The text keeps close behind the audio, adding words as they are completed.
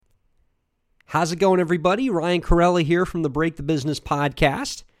How's it going, everybody? Ryan Corella here from the Break the Business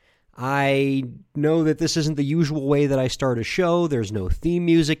podcast. I know that this isn't the usual way that I start a show. There's no theme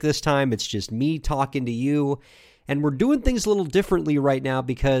music this time. It's just me talking to you. And we're doing things a little differently right now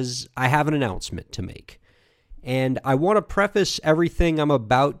because I have an announcement to make. And I want to preface everything I'm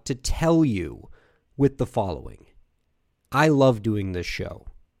about to tell you with the following. I love doing this show.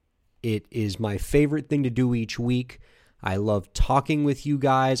 It is my favorite thing to do each week. I love talking with you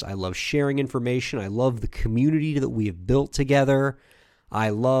guys. I love sharing information. I love the community that we have built together. I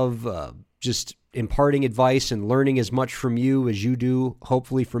love just imparting advice and learning as much from you as you do,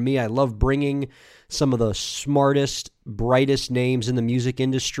 hopefully from me. I love bringing some of the smartest, brightest names in the music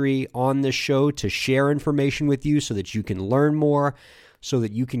industry on this show to share information with you so that you can learn more, so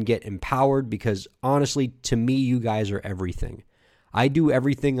that you can get empowered, because honestly, to me, you guys are everything. I do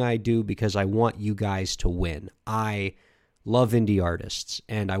everything I do because I want you guys to win. I love indie artists,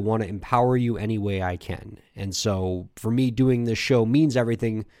 and I want to empower you any way I can. And so for me, doing this show means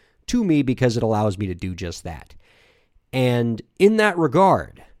everything to me because it allows me to do just that. And in that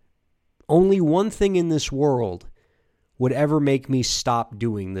regard, only one thing in this world would ever make me stop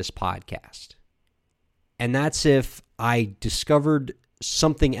doing this podcast. And that's if I discovered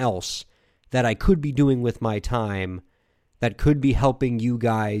something else that I could be doing with my time that could be helping you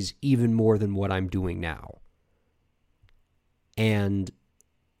guys even more than what I'm doing now. And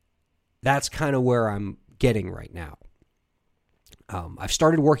that's kind of where I'm getting right now. I've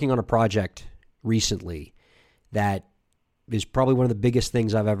started working on a project recently that is probably one of the biggest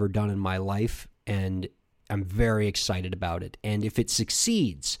things I've ever done in my life, and I'm very excited about it. And if it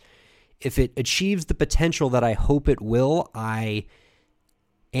succeeds, if it achieves the potential that I hope it will, I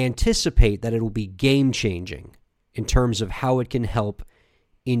anticipate that it will be game-changing in terms of how it can help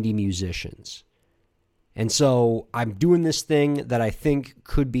indie musicians. And so I'm doing this thing that I think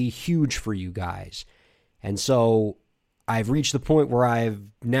could be huge for you guys. And so I've reached the point where I've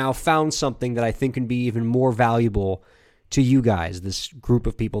now found something that I think can be even more valuable to you guys, this group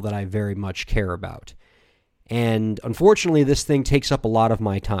of people that I very much care about. And unfortunately, this thing takes up a lot of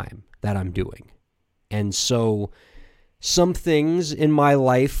my time that I'm doing. And so some things in my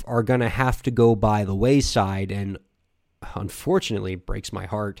life are going to have to go by the wayside, and unfortunately, it breaks my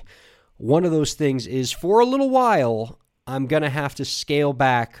heart. One of those things is, for a little while, I'm going to have to scale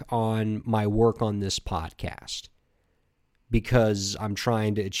back on my work on this podcast because I'm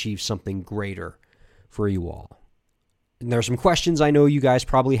trying to achieve something greater for you all. And there are some questions I know you guys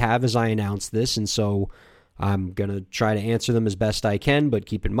probably have as I announce this, and so I'm going to try to answer them as best I can, but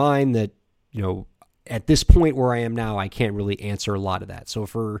keep in mind that, at this point where I am now, I can't really answer a lot of that. So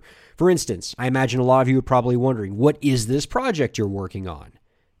for instance, I imagine a lot of you are probably wondering, what is this project you're working on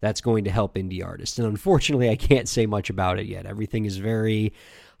that's going to help indie artists? And unfortunately, I can't say much about it yet. Everything is very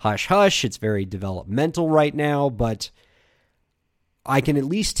hush-hush. It's very developmental right now, but I can at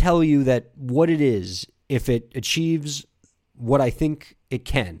least tell you that what it is, if it achieves what I think it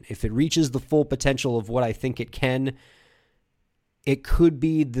can, if it reaches the full potential of what I think it can, it could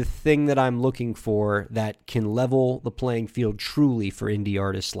be the thing that I'm looking for that can level the playing field truly for indie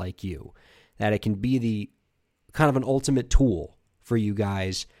artists like you. That it can be the kind of an ultimate tool for you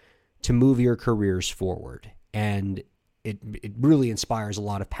guys to move your careers forward. And it really inspires a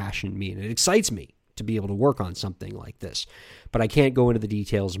lot of passion in me, and it excites me to be able to work on something like this. But I can't go into the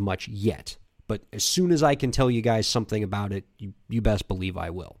details much yet. But as soon as I can tell you guys something about it, you best believe I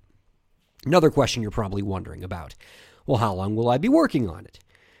will. Another question you're probably wondering about, well, how long will I be working on it?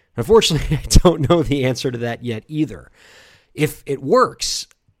 Unfortunately, I don't know the answer to that yet either. If it works,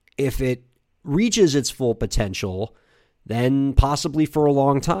 if it reaches its full potential, then possibly for a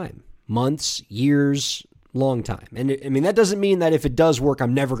long time. Months, years, long time. And that doesn't mean that if it does work,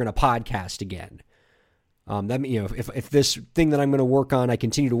 I'm never going to podcast again. If this thing that I'm going to work on, I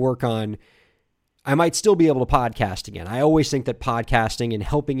continue to work on, I might still be able to podcast again. I always think that podcasting and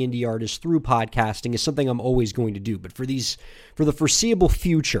helping indie artists through podcasting is something I'm always going to do. But for the foreseeable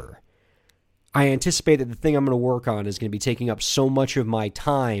future, I anticipate that the thing I'm going to work on is going to be taking up so much of my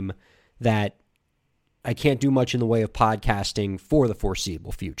time that I can't do much in the way of podcasting for the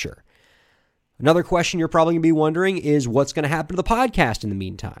foreseeable future. Another question you're probably going to be wondering is, what's going to happen to the podcast in the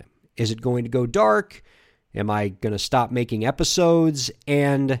meantime? Is it going to go dark? Am I going to stop making episodes?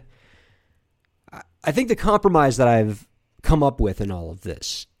 And I think the compromise that I've come up with in all of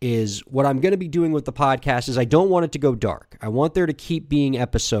this is, what I'm going to be doing with the podcast is I don't want it to go dark. I want there to keep being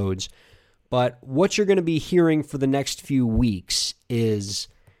episodes, but what you're going to be hearing for the next few weeks is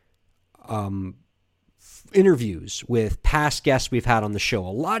interviews with past guests we've had on the show. A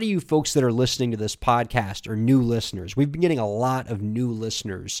lot of you folks that are listening to this podcast are new listeners. We've been getting a lot of new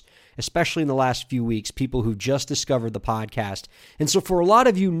listeners, especially in the last few weeks, people who've just discovered the podcast. And so for a lot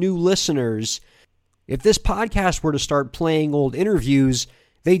of you new listeners, if this podcast were to start playing old interviews,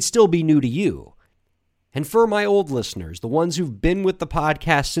 they'd still be new to you. And for my old listeners, the ones who've been with the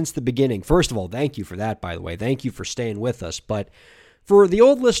podcast since the beginning, first of all, thank you for that, by the way. Thank you for staying with us. But for the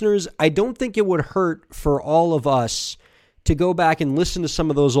old listeners, I don't think it would hurt for all of us to go back and listen to some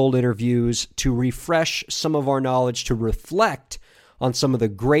of those old interviews, to refresh some of our knowledge, to reflect on some of the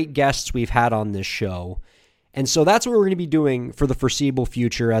great guests we've had on this show. And so that's what we're going to be doing for the foreseeable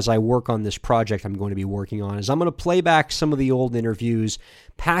future as I work on this project I'm going to be working on, is I'm going to play back some of the old interviews,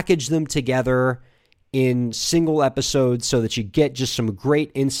 package them together in single episodes so that you get just some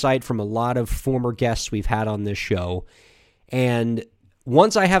great insight from a lot of former guests we've had on this show. And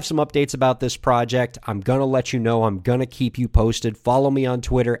once I have some updates about this project, I'm going to let you know. I'm going to keep you posted. Follow me on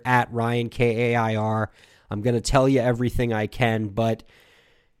Twitter at RyanKair. I'm going to tell you everything I can. But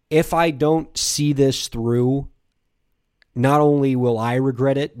if I don't see this through, not only will I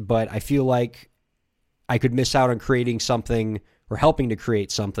regret it, but I feel like I could miss out on creating something or helping to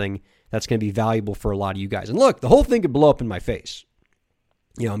create something that's going to be valuable for a lot of you guys. And look, the whole thing could blow up in my face.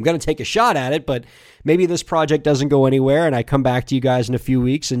 You know, I'm going to take a shot at it, but maybe this project doesn't go anywhere and I come back to you guys in a few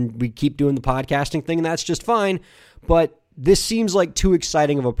weeks and we keep doing the podcasting thing, and that's just fine. But this seems like too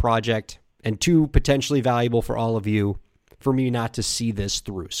exciting of a project and too potentially valuable for all of you for me not to see this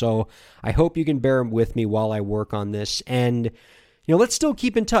through. So I hope you can bear with me while I work on this. And, you know, let's still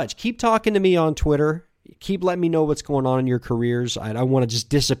keep in touch. Keep talking to me on Twitter. Keep letting me know what's going on in your careers. I don't want to just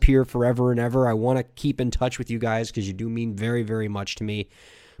disappear forever and ever. I want to keep in touch with you guys because you do mean very, very much to me.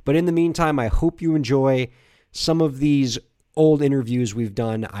 But in the meantime, I hope you enjoy some of these old interviews we've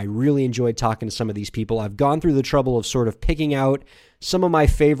done. I really enjoyed talking to some of these people. I've gone through the trouble of sort of picking out some of my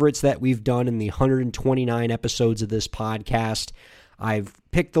favorites that we've done in the 129 episodes of this podcast. I've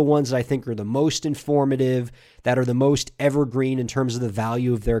picked the ones that I think are the most informative, that are the most evergreen in terms of the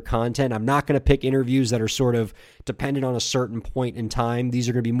value of their content. I'm not going to pick interviews that are sort of dependent on a certain point in time. These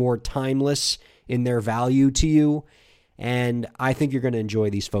are going to be more timeless in their value to you, and I think you're going to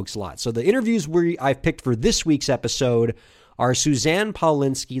enjoy these folks a lot. So the interviews I've picked for this week's episode are Suzanne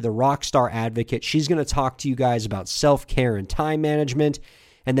Polinsky, the rock star advocate. She's going to talk to you guys about self-care and time management.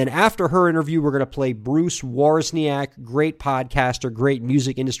 And then after her interview, we're going to play Bruce Wawrzyniak, great podcaster, great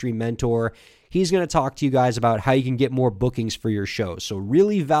music industry mentor. He's going to talk to you guys about how you can get more bookings for your shows. So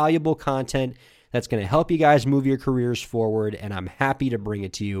really valuable content that's going to help you guys move your careers forward, and I'm happy to bring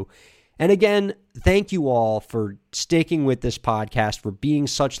it to you. And again, thank you all for sticking with this podcast, for being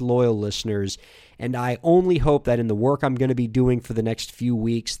such loyal listeners. And I only hope that in the work I'm going to be doing for the next few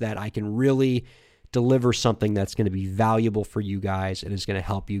weeks that I can really deliver something that's going to be valuable for you guys and is going to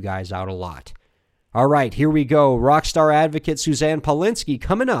help you guys out a lot. All right, here we go. Rockstar advocate Suzanne Polinsky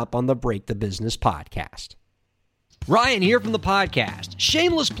coming up on the Break the Business podcast. Ryan here from the podcast.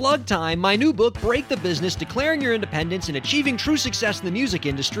 Shameless plug time. My new book, Break the Business, Declaring Your Independence and Achieving True Success in the Music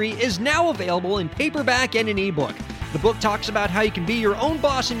Industry, is now available in paperback and an ebook. The book talks about how you can be your own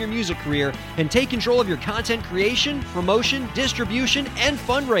boss in your music career and take control of your content creation, promotion, distribution, and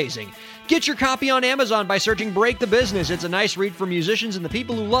fundraising. Get your copy on Amazon by searching Break the Business. It's a nice read for musicians and the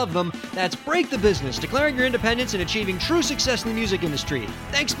people who love them. That's Break the Business, Declaring Your Independence and Achieving True Success in the Music Industry.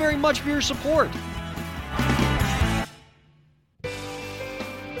 Thanks very much for your support.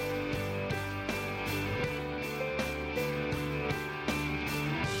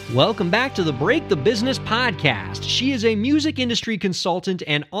 Welcome back to the Break the Business podcast. She is a music industry consultant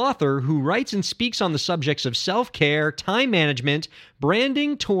and author who writes and speaks on the subjects of self-care, time management,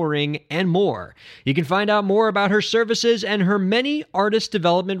 branding, touring, and more. You can find out more about her services and her many artist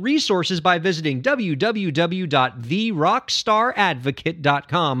development resources by visiting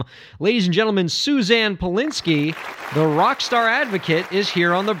www.therockstaradvocate.com. Ladies and gentlemen, Suzanne Polinsky, the Rockstar Advocate, is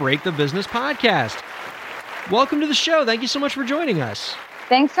here on the Break the Business podcast. Welcome to the show. Thank you so much for joining us.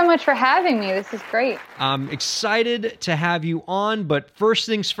 Thanks so much for having me. This is great. I'm excited to have you on, but first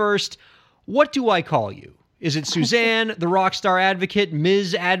things first, what do I call you? Is it Suzanne, the Rockstar Advocate,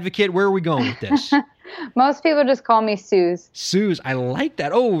 Ms. Advocate? Where are we going with this? Most people just call me Suze. Suze, I like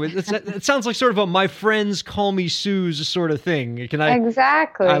that. Oh, it sounds like sort of a my friends call me Suze sort of thing. Can I?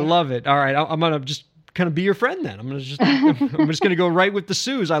 Exactly. I love it. All right, I'm going to just kind of be your friend then. I'm just going to go right with the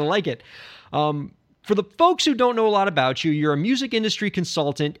Suze. I like it. For the folks who don't know a lot about you, you're a music industry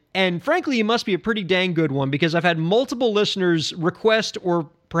consultant, and frankly, you must be a pretty dang good one because I've had multiple listeners request or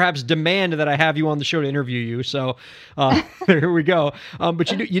perhaps demand that I have you on the show to interview you. So there we go.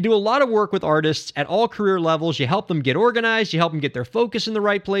 But you do a lot of work with artists at all career levels. You help them get organized. You help them get their focus in the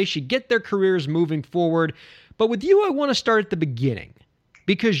right place. You get their careers moving forward. But with you, I want to start at the beginning,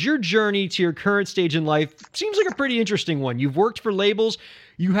 because your journey to your current stage in life seems like a pretty interesting one. You've worked for labels.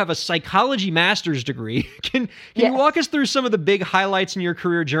 You have a psychology master's degree. Can you walk us through some of the big highlights in your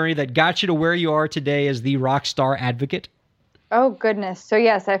career journey that got you to where you are today as the rock star advocate? Oh, goodness. So,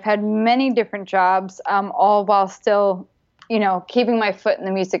 yes, I've had many different jobs, all while still, keeping my foot in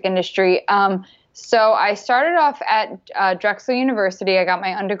the music industry. So I started off at Drexel University. I got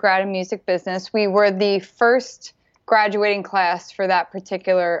my undergrad in music business. We were the first graduating class for that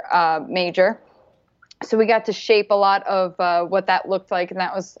particular major. So we got to shape a lot of what that looked like, and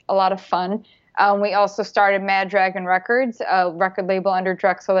that was a lot of fun. We also started Mad Dragon Records, a record label under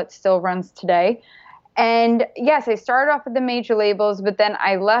Drexel that still runs today. And yes, I started off with the major labels, but then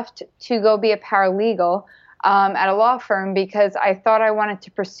I left to go be a paralegal at a law firm because I thought I wanted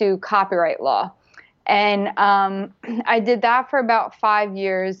to pursue copyright law. And I did that for about 5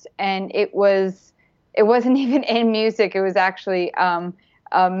 years, and it wasn't even in music. It was actually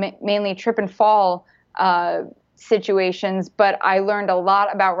mainly trip and fall situations. But I learned a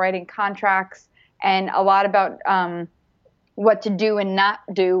lot about writing contracts and a lot about what to do and not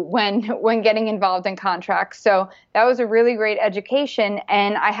do when getting involved in contracts. So that was a really great education.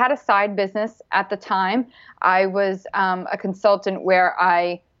 And I had a side business at the time. I was a consultant where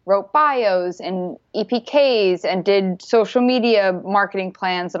I wrote bios and EPKs and did social media marketing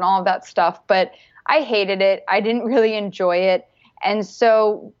plans and all of that stuff. But I hated it. I didn't really enjoy it. And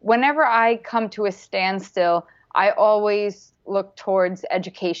so whenever I come to a standstill, I always look towards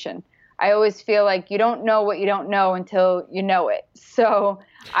education. I always feel like you don't know what you don't know until you know it. So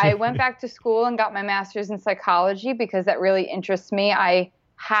I went back to school and got my master's in psychology because that really interests me. I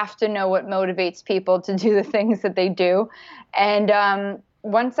have to know what motivates people to do the things that they do. And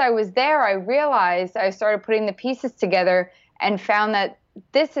once I was there, I realized I started putting the pieces together and found that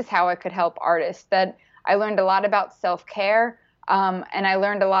this is how I could help artists, that I learned a lot about self-care, and I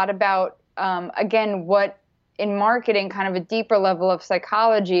learned a lot about, again, what in marketing, kind of a deeper level of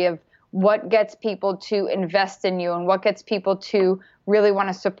psychology of what gets people to invest in you and what gets people to really want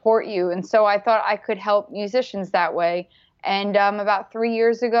to support you. And so I thought I could help musicians that way. And about 3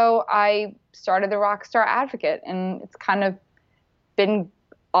 years ago, I started the Rockstar Advocate, and it's kind of been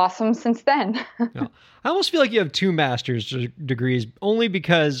awesome since then. Yeah. I almost feel like you have two master's degrees, only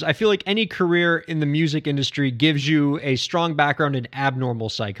because I feel like any career in the music industry gives you a strong background in abnormal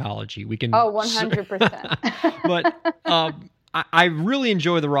psychology. We can 100%. But I really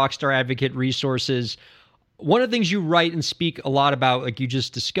enjoy the Rockstar Advocate resources. One of the things you write and speak a lot about, like you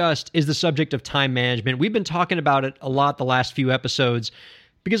just discussed, is the subject of time management. We've been talking about it a lot the last few episodes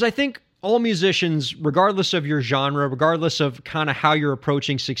because I think all musicians, regardless of your genre, regardless of kind of how you're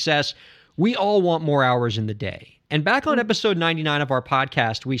approaching success, we all want more hours in the day. And back on episode 99 of our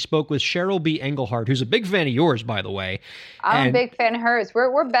podcast, we spoke with Cheryl B. Engelhardt, who's a big fan of yours, by the way. I'm a big fan of hers. We're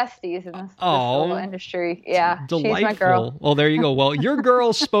besties in this whole industry. Yeah, delightful. She's my girl. Well, there you go. Well, your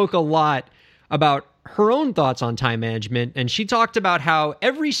girl spoke a lot about her own thoughts on time management, and she talked about how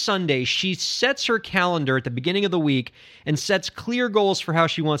every Sunday she sets her calendar at the beginning of the week and sets clear goals for how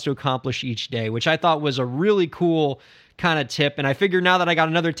she wants to accomplish each day, which I thought was a really cool kind of tip. And I figured now that I got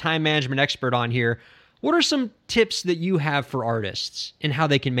another time management expert on here, what are some tips that you have for artists and how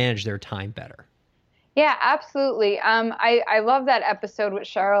they can manage their time better? Yeah, absolutely. I love that episode with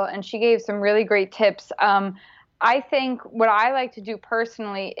Cheryl, and she gave some really great tips. I think what I like to do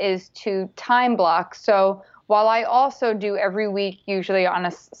personally is to time block. So while I also do every week, usually on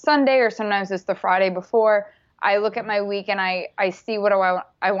a Sunday or sometimes it's the Friday before, I look at my week and I see what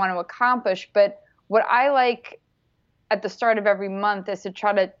I want to accomplish. But what I like at the start of every month is to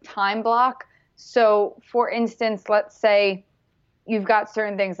try to time block. So for instance, let's say you've got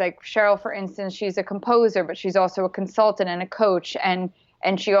certain things like Cheryl, for instance, she's a composer, but she's also a consultant and a coach, and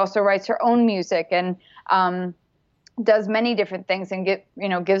she also writes her own music and does many different things and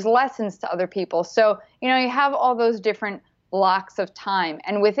gives lessons to other people. So, you have all those different blocks of time,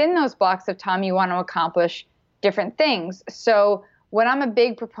 and within those blocks of time, you want to accomplish different things. So what I'm a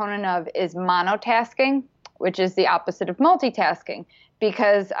big proponent of is monotasking, which is the opposite of multitasking,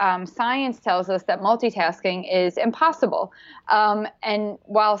 because science tells us that multitasking is impossible. And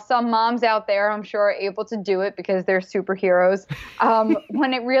while some moms out there, I'm sure, are able to do it because they're superheroes,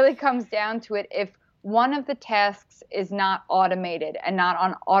 when it really comes down to it, if one of the tasks is not automated and not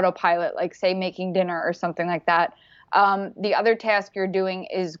on autopilot, like say making dinner or something like that, the other task you're doing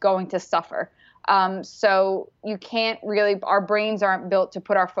is going to suffer. So you can't really, our brains aren't built to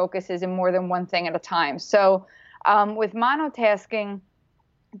put our focuses in more than one thing at a time. So with monotasking,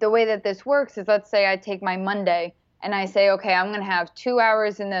 the way that this works is, let's say I take my Monday and I say, okay, I'm going to have 2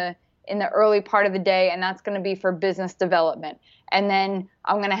 hours in the early part of the day, and that's going to be for business development. And then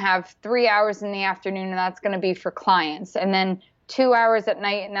I'm going to have 3 hours in the afternoon, and that's going to be for clients. And then 2 hours at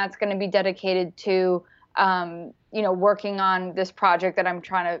night, and that's going to be dedicated to, working on this project that I'm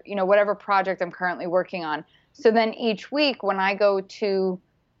trying to, whatever project I'm currently working on. So then each week when I go to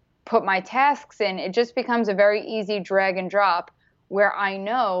put my tasks in, it just becomes a very easy drag and drop where I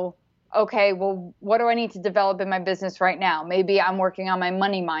know, okay, well, what do I need to develop in my business right now? Maybe I'm working on my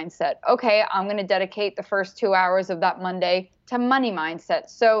money mindset. Okay, I'm going to dedicate the first 2 hours of that Monday to money mindset.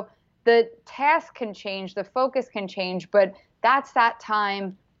 So the task can change, the focus can change, but that's that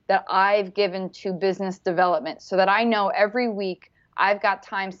time that I've given to business development so that I know every week I've got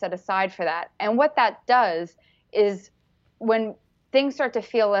time set aside for that. And what that does is when things start to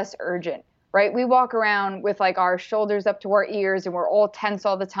feel less urgent, right? We walk around with like our shoulders up to our ears and we're all tense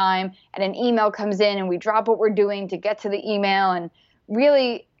all the time, and an email comes in and we drop what we're doing to get to the email. And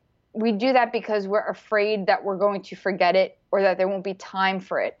really, we do that because we're afraid that we're going to forget it or that there won't be time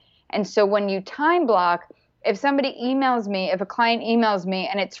for it. And so when you time block, if somebody emails me, if a client emails me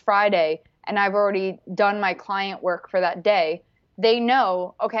and it's Friday and I've already done my client work for that day, they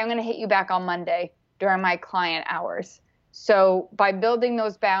know, okay, I'm going to hit you back on Monday during my client hours. So by building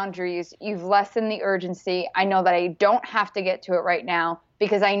those boundaries, you've lessened the urgency. I know that I don't have to get to it right now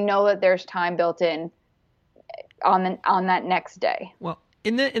because I know that there's time built in on that next day. Well,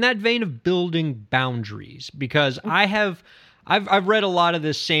 in that vein of building boundaries, because I've read a lot of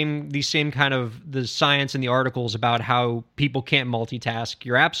these same kind of the science and the articles about how people can't multitask.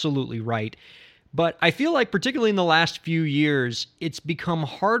 You're absolutely right. But I feel like particularly in the last few years, it's become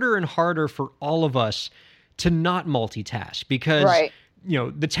harder and harder for all of us to not multitask because, right,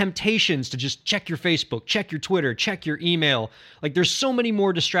 the temptations to just check your Facebook, check your Twitter, check your email. Like there's so many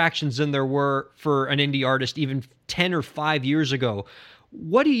more distractions than there were for an indie artist even 10 or 5 years ago.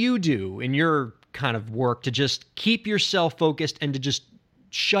 What do you do in your kind of work to just keep yourself focused and to just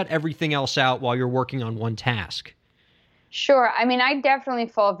shut everything else out while you're working on one task? Sure. I mean, I definitely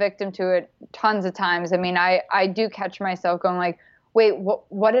fall victim to it tons of times. I mean, I do catch myself going like, wait,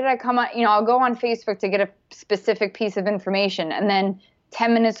 what did I come on? I'll go on Facebook to get a specific piece of information, and then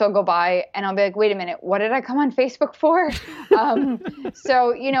 10 minutes will go by and I'll be like, wait a minute, what did I come on Facebook for?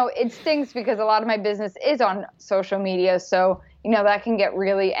 So, it stinks because a lot of my business is on social media. So, that can get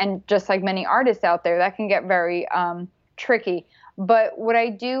really, and just like many artists out there, that can get very tricky. But what I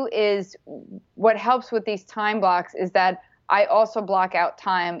do is, what helps with these time blocks is that I also block out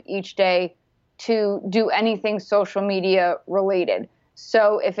time each day to do anything social media related.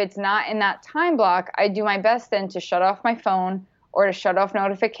 So if it's not in that time block, I do my best then to shut off my phone or to shut off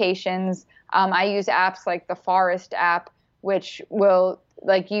notifications. I use apps like the Forest app, which will,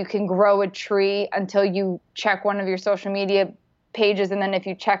 like, you can grow a tree until you check one of your social media pages, and then if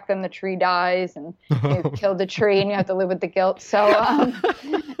you check them, the tree dies, and you've killed the tree, and you have to live with the guilt. So,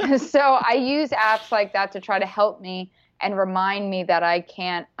 so I use apps like that to try to help me and remind me that I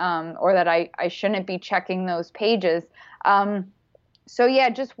can't, or that I shouldn't be checking those pages. So yeah,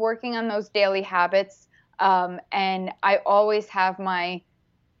 just working on those daily habits. And I always have my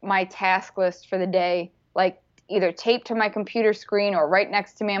task list for the day, like either taped to my computer screen or right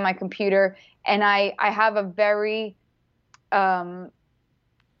next to me on my computer. And I have a very,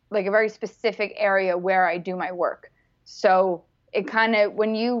 like a very specific area where I do my work. So it kind of,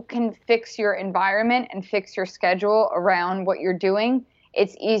 when you can fix your environment and fix your schedule around what you're doing,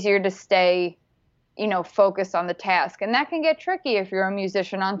 it's easier to stay, focused on the task. And that can get tricky if you're a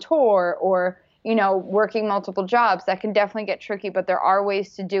musician on tour or, working multiple jobs. That can definitely get tricky, but there are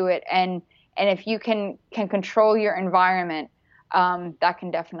ways to do it. And if you can control your environment, that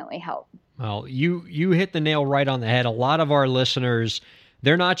can definitely help. Well, you hit the nail right on the head. A lot of our listeners,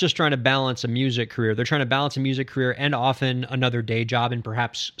 they're not just trying to balance a music career. They're trying to balance a music career and often another day job and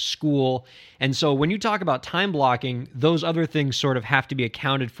perhaps school. And so when you talk about time blocking, those other things sort of have to be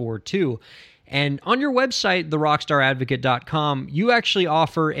accounted for too. And on your website, therockstaradvocate.com, you actually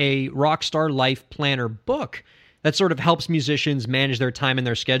offer a Rockstar Life Planner book that sort of helps musicians manage their time and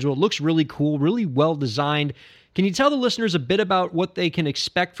their schedule. It looks really cool, really well designed. Can you tell the listeners a bit about what they can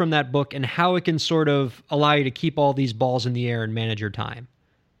expect from that book and how it can sort of allow you to keep all these balls in the air and manage your time?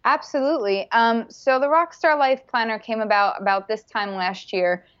 Absolutely. So the Rockstar Life Planner came about this time last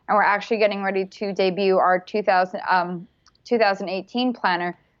year, and we're actually getting ready to debut our 2018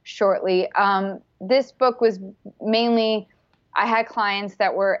 planner shortly. This book was mainly I had clients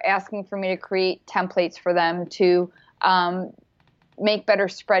that were asking for me to create templates for them, to make better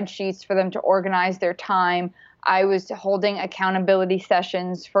spreadsheets for them to organize their time. I was holding accountability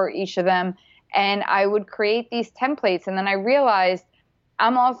sessions for each of them, and I would create these templates. And then I realized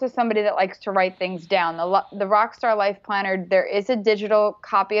I'm also somebody that likes to write things down. The Rockstar Life Planner, there is a digital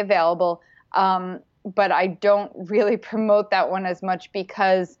copy available, but I don't really promote that one as much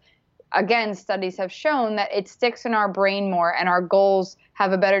because, again, studies have shown that it sticks in our brain more, and our goals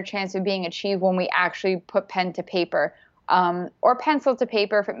have a better chance of being achieved when we actually put pen to paper, or pencil to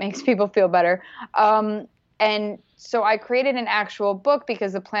paper if it makes people feel better. And so I created an actual book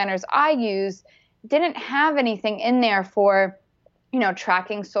because the planners I use didn't have anything in there for,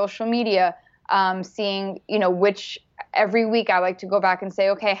 tracking social media, seeing, which every week I like to go back and say,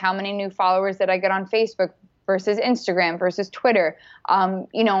 okay, how many new followers did I get on Facebook versus Instagram versus Twitter? Am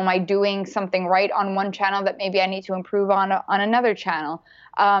I doing something right on one channel that maybe I need to improve on another channel?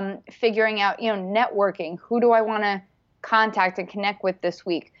 Figuring out, networking. Who do I want to contact and connect with this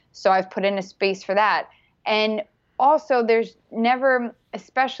week? So I've put in a space for that. And also there's never,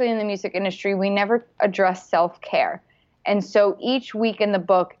 especially in the music industry, we never address self-care. And so each week in the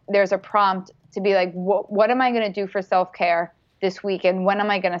book, there's a prompt to be like, what am I going to do for self-care this week? And when am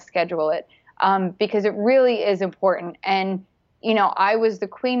I going to schedule it? Because it really is important. And, I was the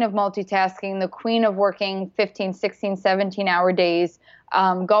queen of multitasking, the queen of working 15, 16, 17-hour days,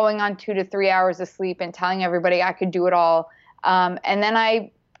 going on 2 to 3 hours of sleep and telling everybody I could do it all. And then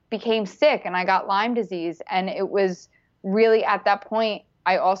I became sick and I got Lyme disease. And it was really at that point,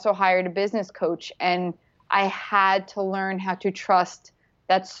 I also hired a business coach, and I had to learn how to trust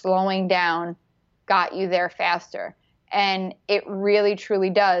that slowing down got you there faster. And it really, truly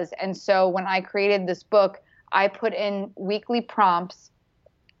does. And so when I created this book, I put in weekly prompts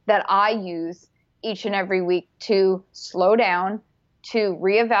that I use each and every week to slow down, to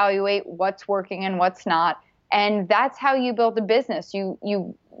reevaluate what's working and what's not. And that's how you build a business. You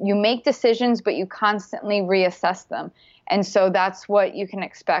make decisions, but you constantly reassess them. And so that's what you can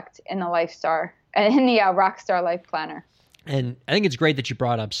expect in the Rockstar Life Planner. And I think it's great that you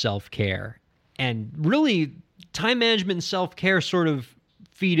brought up self-care. And really, time management and self-care sort of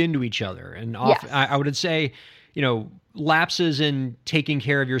feed into each other. And often, Yes. I would say, lapses in taking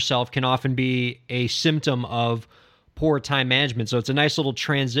care of yourself can often be a symptom of poor time management. So it's a nice little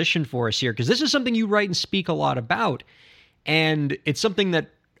transition for us here, because this is something you write and speak a lot about. And it's something that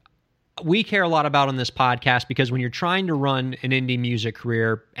we care a lot about on this podcast, because when you're trying to run an indie music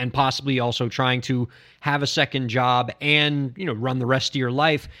career and possibly also trying to have a second job and, run the rest of your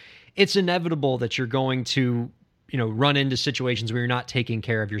life, it's inevitable that you're going to, run into situations where you're not taking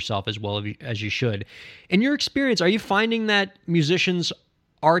care of yourself as well as you should. In your experience, are you finding that musicians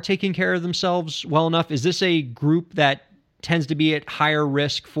are taking care of themselves well enough? Is this a group that tends to be at higher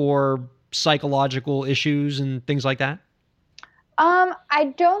risk for psychological issues and things like that?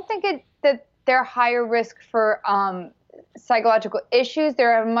 I don't think that they're higher risk for psychological issues.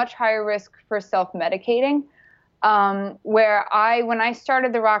 They're at a much higher risk for self-medicating. When I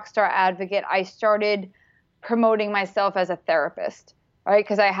started the Rockstar Advocate, I started promoting myself as a therapist, right?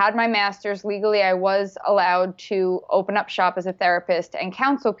 Because I had my master's. Legally, I was allowed to open up shop as a therapist and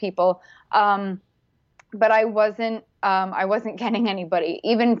counsel people. But I wasn't getting anybody.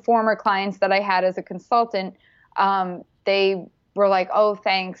 Even former clients that I had as a consultant, they were like, oh,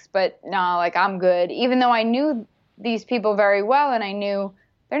 thanks, but no, I'm good. Even though I knew these people very well, and I knew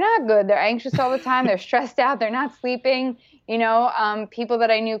they're not good. They're anxious all the time. They're stressed out. They're not sleeping. People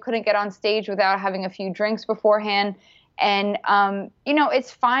that I knew couldn't get on stage without having a few drinks beforehand. And,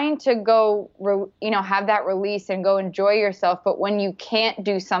 it's fine to go, have that release and go enjoy yourself. But when you can't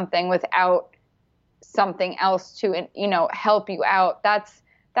do something without something else to, help you out,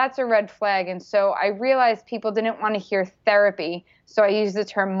 that's a red flag. And so I realized people didn't want to hear therapy. So I use the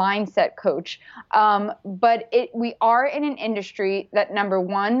term mindset coach. But we are in an industry that, number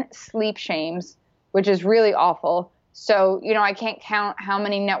one, sleep shames, which is really awful. So, I can't count how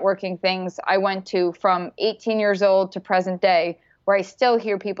many networking things I went to from 18 years old to present day, where I still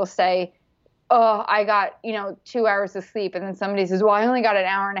hear people say, oh, I got, 2 hours of sleep. And then somebody says, well, I only got an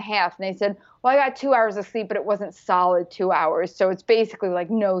hour and a half. And they said, well, I got 2 hours of sleep, but it wasn't solid 2 hours. So it's basically like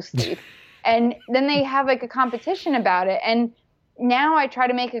no sleep. And then they have a competition about it. And now I try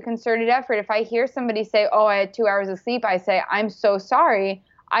to make a concerted effort. If I hear somebody say, oh, I had 2 hours of sleep, I say, I'm so sorry.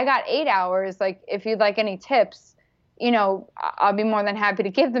 I got 8 hours. If you'd like any tips, I'll be more than happy to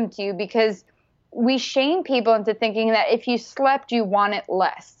give them to you, because we shame people into thinking that if you slept, you want it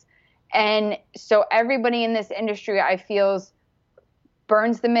less. And so everybody in this industry, I feel,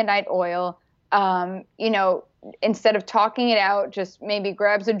 burns the midnight oil, instead of talking it out, just maybe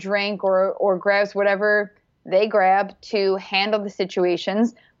grabs a drink or grabs whatever they grab to handle the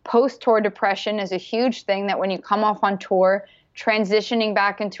situations. Post-tour depression is a huge thing that when you come off on tour, transitioning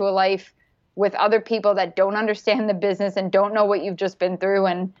back into a life with other people that don't understand the business and don't know what you've just been through,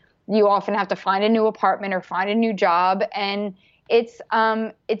 and you often have to find a new apartment or find a new job, and it's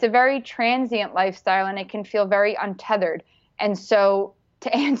a very transient lifestyle, and it can feel very untethered. And so,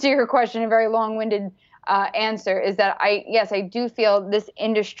 to answer your question, a very long-winded answer is that I do feel this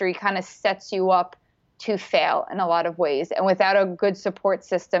industry kind of sets you up to fail in a lot of ways, and without a good support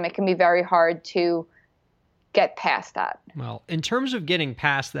system, it can be very hard to get past that. Well, in terms of getting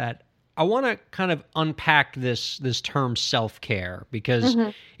past that, I want to kind of unpack this term self-care, because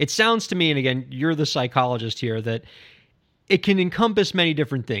it sounds to me, and again, you're the psychologist here, that it can encompass many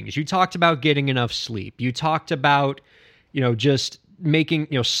different things. You talked about getting enough sleep. You talked about, just making,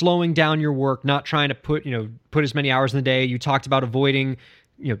 slowing down your work, not trying to put as many hours in the day. You talked about avoiding,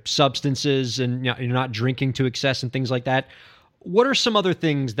 substances and you're not drinking to excess and things like that. What are some other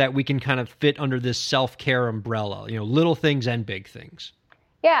things that we can kind of fit under this self-care umbrella, little things and big things?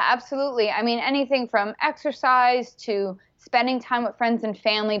 Yeah, absolutely. I mean, anything from exercise to spending time with friends and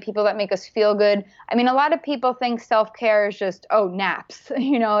family, people that make us feel good. I mean, a lot of people think self-care is just, naps,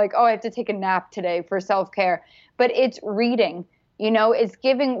 like, I have to take a nap today for self-care. But it's reading, it's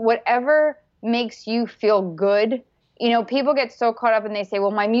giving whatever makes you feel good. People get so caught up and they say,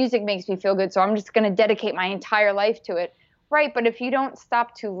 well, my music makes me feel good, so I'm just going to dedicate my entire life to it. Right. But if you don't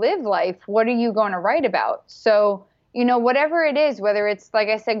stop to live life, what are you going to write about? So, whatever it is, whether it's, like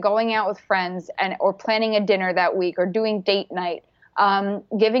I said, going out with friends or planning a dinner that week or doing date night,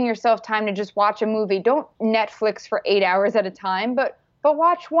 giving yourself time to just watch a movie. Don't Netflix for 8 hours at a time, but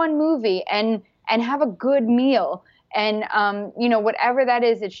watch one movie and have a good meal. And, whatever that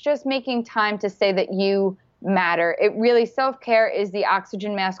is, it's just making time to say that you matter. It really, self-care is the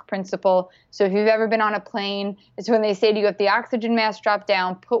oxygen mask principle. So if you've ever been on a plane, it's when they say to you, if the oxygen mask dropped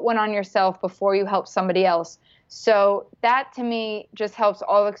down, put one on yourself before you help somebody else. So that to me just helps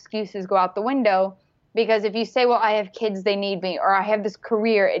all excuses go out the window, because if you say, well, I have kids, they need me, or I have this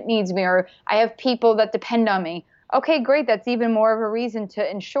career, it needs me, or I have people that depend on me. Okay, great. That's even more of a reason to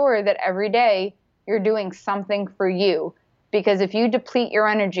ensure that every day you're doing something for you, because if you deplete your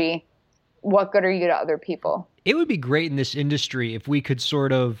energy, what good are you to other people? It would be great in this industry if we could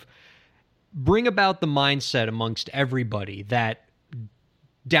sort of bring about the mindset amongst everybody that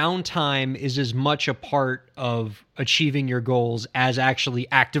downtime is as much a part of achieving your goals as actually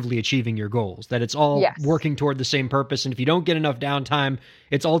actively achieving your goals, that it's all working toward the same purpose. And if you don't get enough downtime,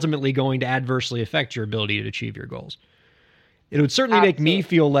 it's ultimately going to adversely affect your ability to achieve your goals. It would certainly make me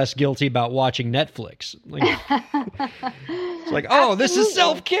feel less guilty about watching Netflix. It's like, this is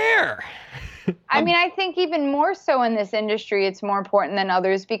self-care. I mean, I think even more so in this industry, it's more important than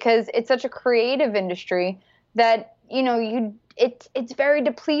others because it's such a creative industry that, it's very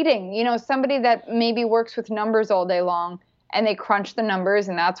depleting. Somebody that maybe works with numbers all day long and they crunch the numbers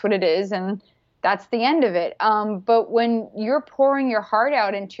and that's what it is. And that's the end of it. But when you're pouring your heart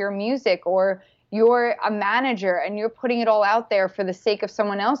out into your music, or you're a manager and you're putting it all out there for the sake of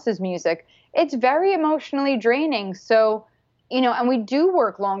someone else's music, it's very emotionally draining. So, and we do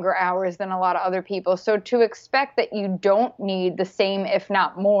work longer hours than a lot of other people. So to expect that you don't need the same, if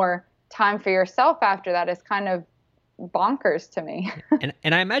not more, time for yourself after that is kind of bonkers to me.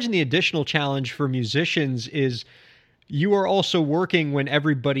 And I imagine the additional challenge for musicians is you are also working when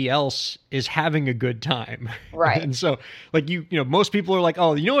everybody else is having a good time. Right. And so like, most people are like,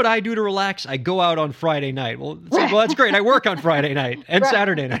 oh, you know what I do to relax? I go out on Friday night. Well, it's like, well, that's great. I work on Friday night and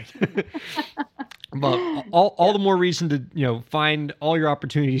Saturday night. But all the more reason to, find all your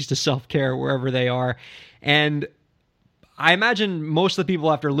opportunities to self-care wherever they are. And I imagine most of the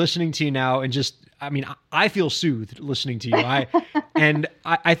people after listening to you now and I feel soothed listening to you.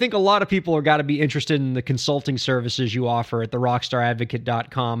 I think a lot of people are got to be interested in the consulting services you offer at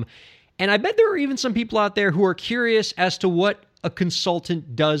therockstaradvocate.com. And I bet there are even some people out there who are curious as to what a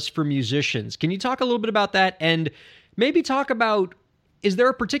consultant does for musicians. Can you talk a little bit about that and maybe talk about, is there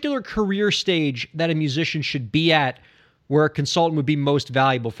a particular career stage that a musician should be at where a consultant would be most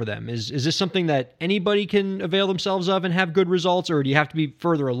valuable for them? Is this something that anybody can avail themselves of and have good results, or do you have to be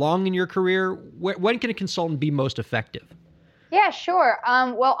further along in your career? When can a consultant be most effective? Yeah, sure.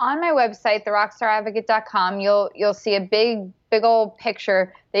 Well, on my website, therockstaradvocate.com, you'll see a big old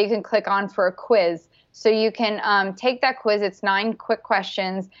picture that you can click on for a quiz. So you can take that quiz. It's 9 quick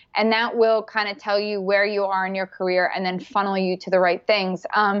questions, and that will kind of tell you where you are in your career and then funnel you to the right things.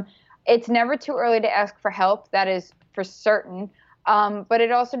 It's never too early to ask for help. That is for certain. But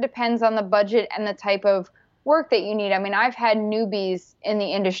it also depends on the budget and the type of work that you need. I mean, I've had newbies in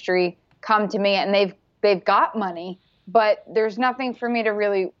the industry come to me and they've got money, but there's nothing for me to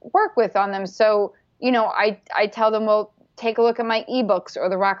really work with on them. So, I tell them, well, take a look at my ebooks or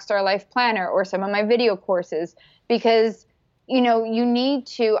the Rockstar Life Planner or some of my video courses, because, you need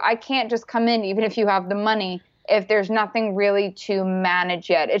to, I can't just come in, even if you have the money, if there's nothing really to manage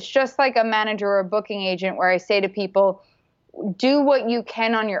yet. It's just like a manager or a booking agent, where I say to people, do what you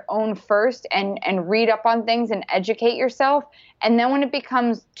can on your own first and read up on things and educate yourself. And then when it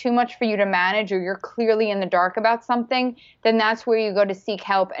becomes too much for you to manage, or you're clearly in the dark about something, then that's where you go to seek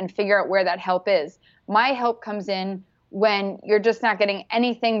help and figure out where that help is. My help comes in when you're just not getting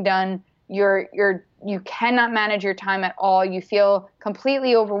anything done. You cannot manage your time at all. You feel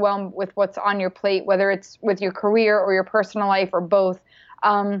completely overwhelmed with what's on your plate, whether it's with your career or your personal life or both.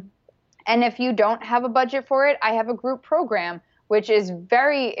 And if you don't have a budget for it, I have a group program, which is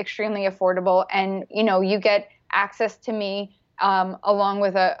very extremely affordable. And, you get access to me along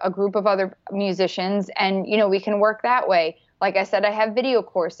with a group of other musicians. And, we can work that way. Like I said, I have video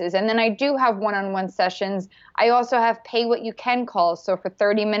courses. And then I do have one-on-one sessions. I also have pay what you can calls. So for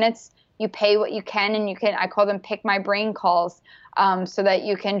 30 minutes, you pay what you can, and I call them pick my brain calls, so that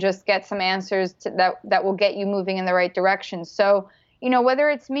you can just get some answers that will get you moving in the right direction. So,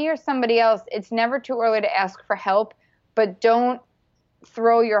 whether it's me or somebody else, it's never too early to ask for help, but don't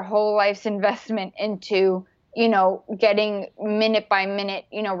throw your whole life's investment into, getting minute by minute,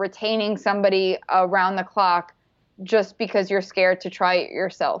 retaining somebody around the clock just because you're scared to try it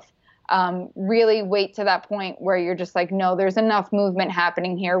yourself. Really wait to that point where you're just like, no, there's enough movement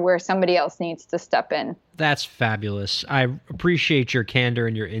happening here where somebody else needs to step in. That's fabulous. I appreciate your candor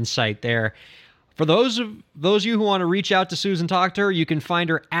and your insight there. For those of you who want to reach out to Susan, talk to her, you can find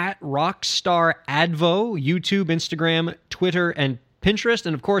her at Rockstar Advo, YouTube, Instagram, Twitter, and Pinterest.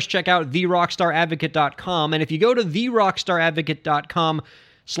 And of course, check out therockstaradvocate.com. And if you go to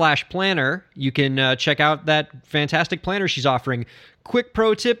therockstaradvocate.com/planner, you can check out that fantastic planner she's offering. Quick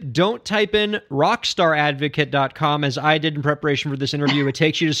pro tip, don't type in rockstaradvocate.com as I did in preparation for this interview. It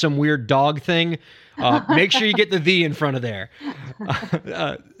takes you to some weird dog thing. Make sure you get the "the" in front of there.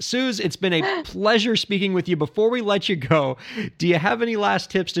 Suze, it's been a pleasure speaking with you. Before we let you go, do you have any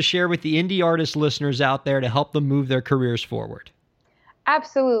last tips to share with the indie artist listeners out there to help them move their careers forward?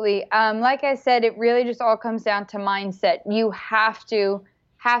 Absolutely. Like I said, it really just all comes down to mindset. You have to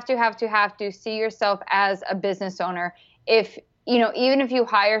see yourself as a business owner. Even if you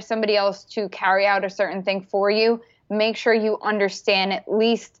hire somebody else to carry out a certain thing for you, make sure you understand at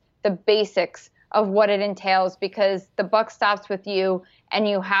least the basics of what it entails, because the buck stops with you, and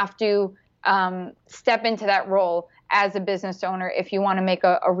you have to step into that role as a business owner if you want to make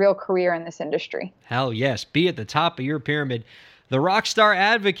a real career in this industry. Hell yes. Be at the top of your pyramid. The Rockstar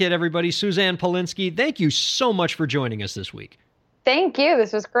Advocate, everybody, Suzanne Polinsky, thank you so much for joining us this week. Thank you.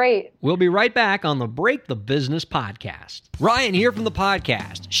 This was great. We'll be right back on the Break the Business podcast. Ryan here from the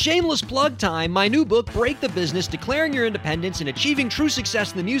podcast. Shameless plug time. My new book, Break the Business, Declaring Your Independence and Achieving True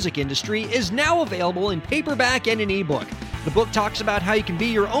Success in the Music Industry, is now available in paperback and an ebook. The book talks about how you can be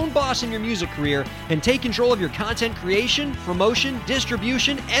your own boss in your music career and take control of your content creation, promotion,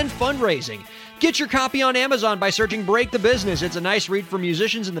 distribution, and fundraising. Get your copy on Amazon by searching Break the Business. It's a nice read for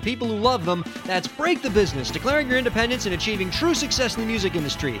musicians and the people who love them. That's Break the Business, Declaring Your Independence and Achieving True Success in the Music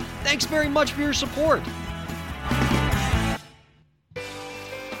Industry. Thanks very much for your support.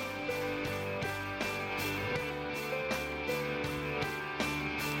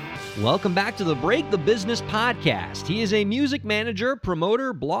 Welcome back to the Break the Business podcast. He is a music manager,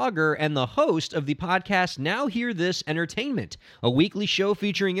 promoter, blogger, and the host of the podcast Now Hear This Entertainment, a weekly show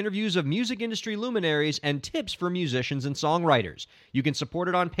featuring interviews of music industry luminaries and tips for musicians and songwriters. You can support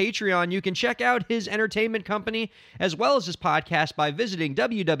it on Patreon. You can check out his entertainment company as well as his podcast by visiting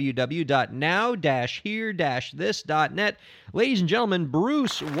www.now-hear-this.net. Ladies and gentlemen,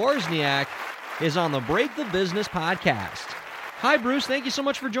 Bruce Wawrzyniak is on the Break the Business podcast. Hi, Bruce. Thank you so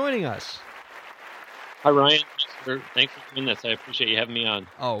much for joining us. Hi, Ryan. Thanks for doing this. I appreciate you having me on.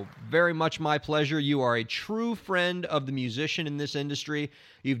 Oh, very much my pleasure. You are a true friend of the musician in this industry.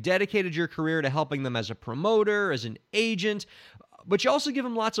 You've dedicated your career to helping them as a promoter, as an agent, but you also give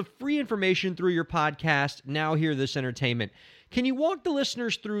them lots of free information through your podcast, Now Hear This Entertainment. Can you walk the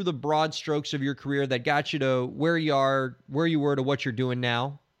listeners through the broad strokes of your career that got you to where you are, where you were to what you're doing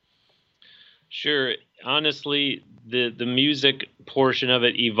now? Sure. Honestly, the music portion of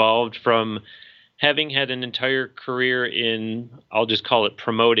it evolved from having had an entire career in, I'll just call it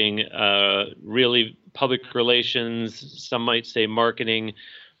promoting, really public relations, some might say marketing,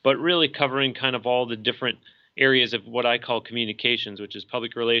 but really covering kind of all the different areas of what I call communications, which is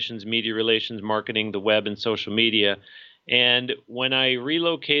public relations, media relations, marketing, the web, and social media. And when I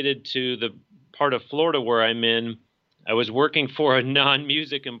relocated to the part of Florida where I'm in, I was working for a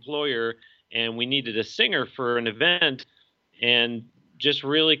non-music employer, and we needed a singer for an event, and just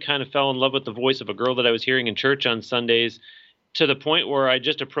really kind of fell in love with the voice of a girl that I was hearing in church on Sundays, to the point where I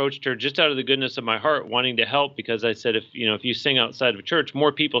just approached her just out of the goodness of my heart, wanting to help, because I said, if you sing outside of church,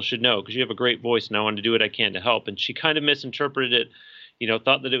 more people should know, because you have a great voice, and I want to do what I can to help. And she kind of misinterpreted it,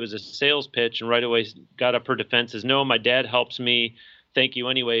 thought that it was a sales pitch, and right away got up her defense as, no, my dad helps me. Thank you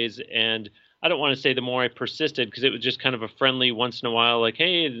anyways. And I don't want to say the more I persisted, because it was just kind of a friendly once in a while, like,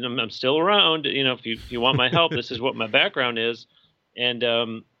 hey, I'm still around. If you want my help, this is what my background is. And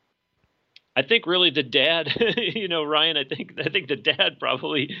I think really the dad, Ryan, I think the dad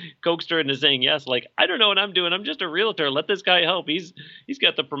probably coaxed her into saying yes. Like, I don't know what I'm doing. I'm just a realtor. Let this guy help. He's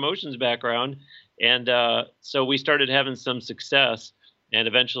got the promotions background. And so we started having some success. And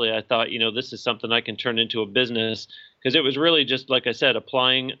eventually I thought, this is something I can turn into a business, because it was really just, like I said,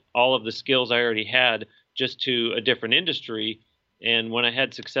 applying all of the skills I already had just to a different industry. And when I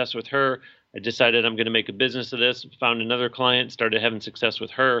had success with her, I decided I'm going to make a business of this, found another client, started having success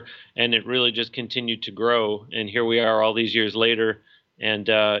with her, and it really just continued to grow. And here we are all these years later, and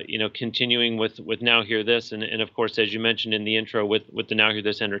continuing with Now Hear This, and of course, as you mentioned in the intro, with the Now Hear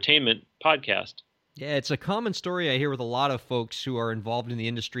This Entertainment podcast. Yeah, it's a common story I hear with a lot of folks who are involved in the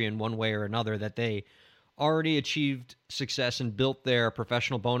industry in one way or another, that they already achieved success and built their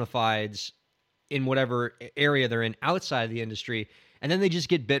professional bona fides in whatever area they're in outside the industry, and then they just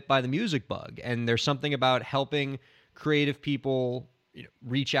get bit by the music bug. And there's something about helping creative people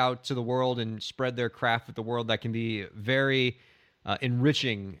reach out to the world and spread their craft with the world that can be very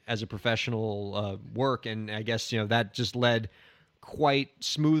enriching as a professional work. And I guess that just led quite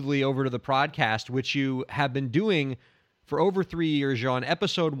smoothly over to the podcast, which you have been doing for over 3 years. You're on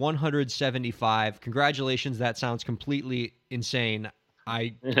episode 175. Congratulations. That sounds completely insane.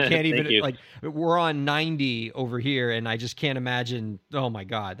 I can't even, we're on 90 over here, and I just can't imagine. Oh my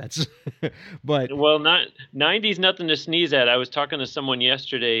God, that's, but. Well, 90 is nothing to sneeze at. I was talking to someone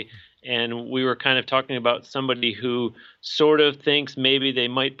yesterday, and we were kind of talking about somebody who sort of thinks maybe they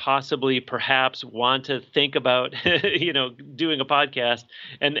might possibly perhaps want to think about, doing a podcast.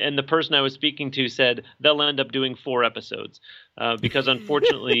 And the person I was speaking to said they'll end up doing 4 episodes, because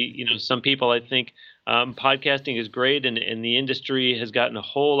unfortunately, some people, I think, podcasting is great, and the industry has gotten a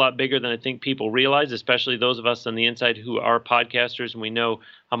whole lot bigger than I think people realize, especially those of us on the inside who are podcasters, and we know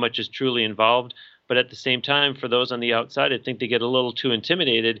how much is truly involved. But at the same time, for those on the outside, I think they get a little too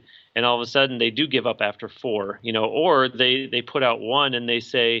intimidated, and all of a sudden they do give up after 4, or they put out 1 and they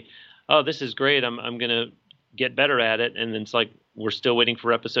say, oh, this is great, I'm going to get better at it. And then it's like, we're still waiting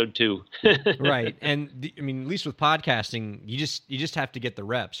for episode 2. Right. And at least with podcasting, you just have to get the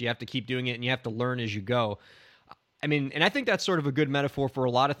reps. You have to keep doing it, and you have to learn as you go. And I think that's sort of a good metaphor for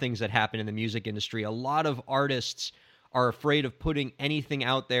a lot of things that happen in the music industry. A lot of artists are afraid of putting anything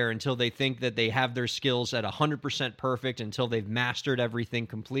out there until they think that they have their skills at 100% perfect, until they've mastered everything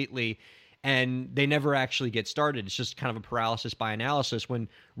completely, and they never actually get started. It's just kind of a paralysis by analysis, when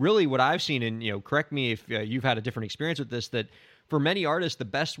really what I've seen, and correct me if you've had a different experience with this, that for many artists, the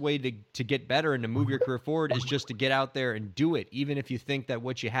best way to get better and to move your career forward is just to get out there and do it. Even if you think that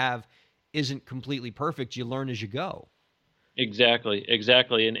what you have isn't completely perfect, you learn as you go. Exactly.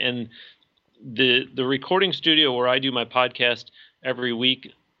 And the recording studio where I do my podcast every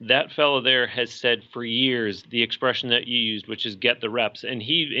week, that fellow there has said for years the expression that you used, which is get the reps. And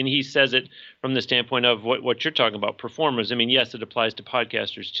he says it from the standpoint of what you're talking about, performers. I mean, yes, it applies to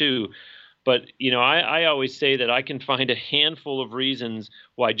podcasters too. But, I always say that I can find a handful of reasons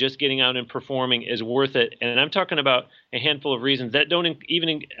why just getting out and performing is worth it. And I'm talking about a handful of reasons that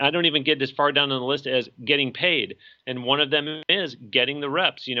I don't even get as far down on the list as getting paid. And one of them is getting the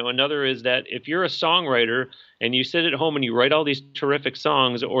reps. Another is that if you're a songwriter and you sit at home and you write all these terrific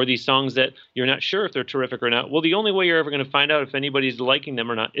songs, or these songs that you're not sure if they're terrific or not, well, the only way you're ever going to find out if anybody's liking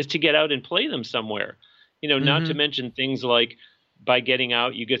them or not is to get out and play them somewhere. Not to mention things like, by getting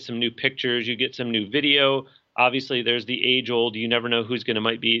out, you get some new pictures, you get some new video. Obviously, there's the age-old, you never know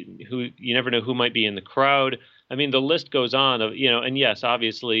you never know who might be in the crowd. I mean, the list goes on of, and yes,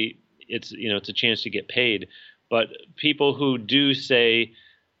 obviously it's a chance to get paid. But people who do say,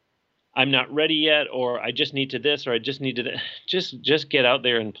 I'm not ready yet, or I just need to this, or I just need to that, just get out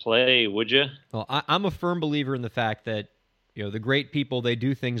there and play, would you? Well, I'm a firm believer in the fact that, the great people, they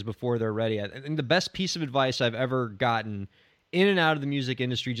do things before they're ready. I think the best piece of advice I've ever gotten in and out of the music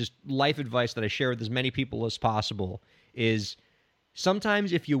industry, just life advice that I share with as many people as possible, is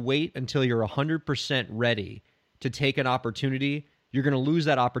sometimes if you wait until you're 100% ready, to take an opportunity, you're going to lose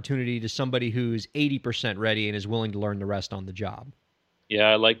that opportunity to somebody who's 80% ready and is willing to learn the rest on the job. Yeah,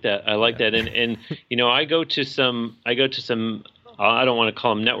 I like that. I like that. And I go to some I don't want to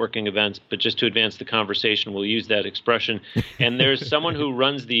call them networking events, but just to advance the conversation, we'll use that expression. And there's someone who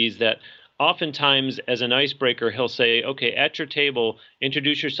runs these that oftentimes as an icebreaker, he'll say, okay, at your table,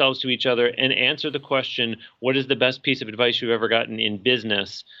 introduce yourselves to each other and answer the question, what is the best piece of advice you've ever gotten in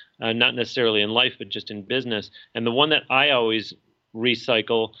business? Not necessarily in life, but just in business. And the one that I always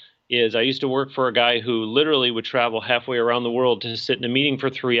recycle is I used to work for a guy who literally would travel halfway around the world to sit in a meeting for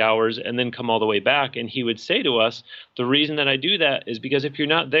 3 hours and then come all the way back. And he would say to us, the reason that I do that is because if you're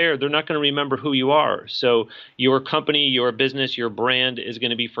not there, they're not going to remember who you are. So your company, your business, your brand is going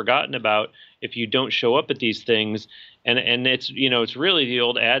to be forgotten about if you don't show up at these things. And it's, it's really the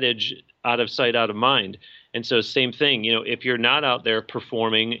old adage, out of sight, out of mind. And so same thing, if you're not out there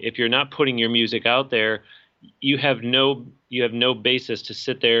performing, if you're not putting your music out there, you have no basis to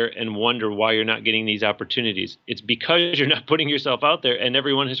sit there and wonder why you're not getting these opportunities. It's because you're not putting yourself out there and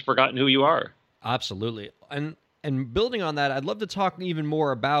everyone has forgotten who you are. Absolutely. And building on that, I'd love to talk even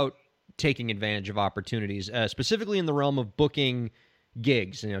more about taking advantage of opportunities, specifically in the realm of booking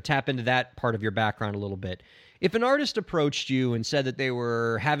gigs, tap into that part of your background a little bit. If an artist approached you and said that they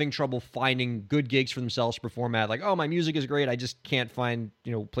were having trouble finding good gigs for themselves to perform at, like, oh, my music is great, I just can't find,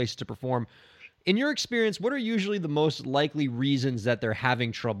 places to perform. In your experience, what are usually the most likely reasons that they're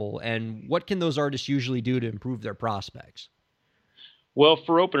having trouble, and what can those artists usually do to improve their prospects? Well,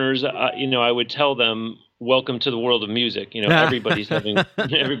 for openers, I would tell them, welcome to the world of music. Everybody's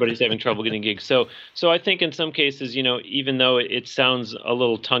having trouble getting gigs. So I think in some cases, even though it sounds a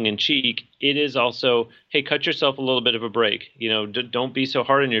little tongue in cheek, it is also, hey, cut yourself a little bit of a break. Don't be so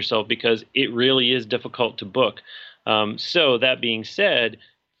hard on yourself because it really is difficult to book. So that being said,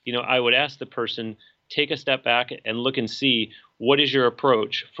 I would ask the person, take a step back and look and see, what is your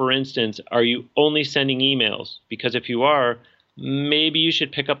approach? For instance, are you only sending emails? Because if you are, maybe you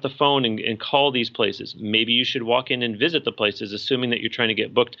should pick up the phone and call these places. Maybe you should walk in and visit the places, assuming that you're trying to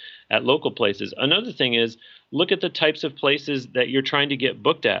get booked at local places. Another thing is, look at the types of places that you're trying to get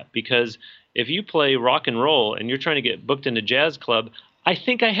booked at. Because if you play rock and roll and you're trying to get booked in a jazz club, I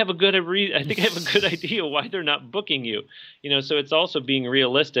think I have a good idea why they're not booking you. So it's also being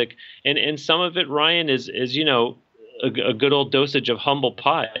realistic, and some of it, Ryan, is a good old dosage of humble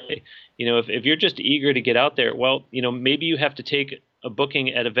pie. If you're just eager to get out there, well, maybe you have to take a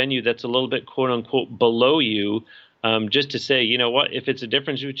booking at a venue that's a little bit quote unquote below you, just to say, what, if it's a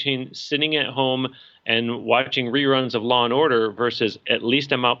difference between sitting at home and watching reruns of Law and Order versus at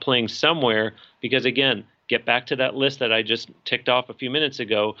least I'm out playing somewhere, because again, get back to that list that I just ticked off a few minutes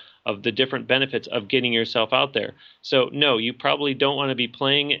ago of the different benefits of getting yourself out there. So no, you probably don't want to be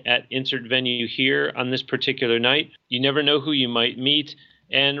playing at insert venue here on this particular night. You never know who you might meet.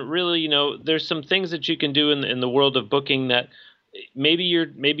 And really, there's some things that you can do in the world of booking that maybe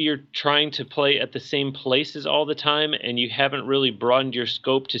you're trying to play at the same places all the time and you haven't really broadened your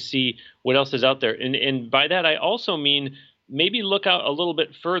scope to see what else is out there. And by that, I also mean maybe look out a little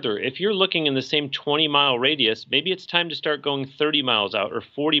bit further. If you're looking in the same 20-mile radius, maybe it's time to start going 30 miles out or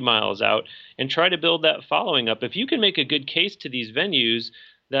 40 miles out and try to build that following up. If you can make a good case to these venues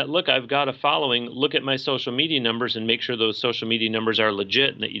that, look, I've got a following, look at my social media numbers and make sure those social media numbers are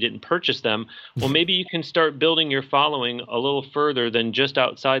legit and that you didn't purchase them, well, maybe you can start building your following a little further than just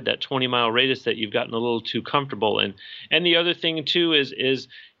outside that 20-mile radius that you've gotten a little too comfortable in. And the other thing, too, is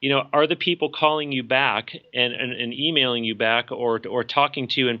are the people calling you back and emailing you back or talking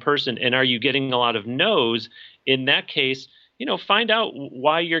to you in person, and are you getting a lot of no's? In that case, find out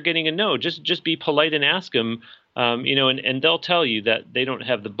why you're getting a no. Just be polite and ask them, and they'll tell you that they don't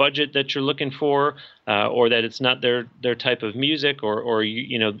have the budget that you're looking for, or that it's not their type of music or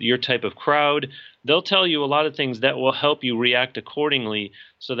your type of crowd. They'll tell you a lot of things that will help you react accordingly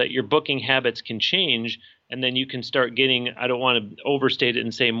so that your booking habits can change. And then you can start getting, I don't want to overstate it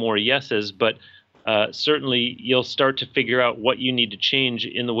and say more yeses, but certainly you'll start to figure out what you need to change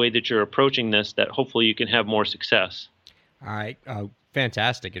in the way that you're approaching this, that hopefully you can have more success. All right.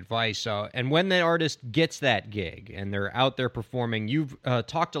 Fantastic advice. And when the artist gets that gig and they're out there performing, you've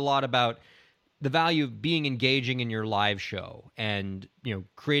talked a lot about the value of being engaging in your live show and,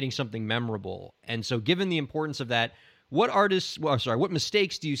 creating something memorable. And so given the importance of that, what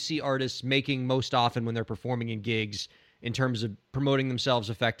mistakes do you see artists making most often when they're performing in gigs in terms of promoting themselves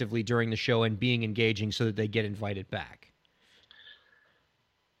effectively during the show and being engaging so that they get invited back?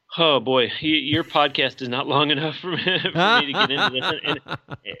 Oh boy, your podcast is not long enough for me to get into this.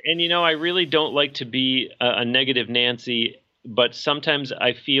 And I really don't like to be a negative Nancy, but sometimes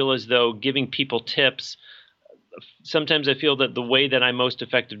I feel as though giving people tips, sometimes I feel that the way that I'm most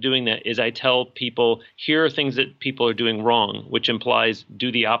effective doing that is I tell people, here are things that people are doing wrong, which implies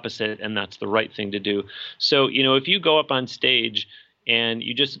do the opposite, and that's the right thing to do. So, if you go up on stage and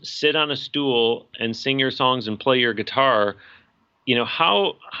you just sit on a stool and sing your songs and play your guitar,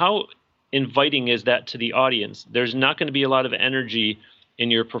 how inviting is that to the audience? There's not going to be a lot of energy in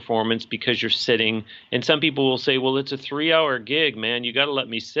your performance because you're sitting. And some people will say, well, it's a 3-hour gig, man. You got to let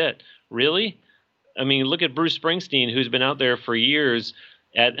me sit. Really? I mean, look at Bruce Springsteen, who's been out there for years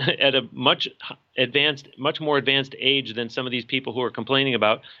at a much more advanced age than some of these people who are complaining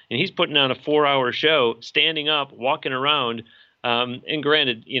about. And he's putting on a 4-hour show, standing up, walking around. And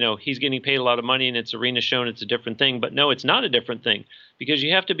granted, he's getting paid a lot of money and it's arena show and it's a different thing. But no, it's not a different thing, because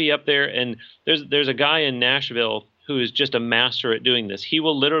you have to be up there. And there's a guy in Nashville who is just a master at doing this. He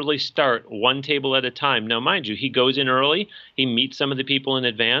will literally start one table at a time. Now, mind you, he goes in early, he meets some of the people in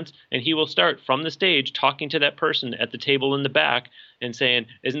advance, and he will start from the stage talking to that person at the table in the back and saying,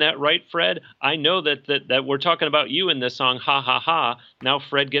 isn't that right, Fred? I know that we're talking about you in this song, ha, ha, ha. Now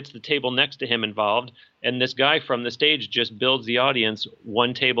Fred gets the table next to him involved, and this guy from the stage just builds the audience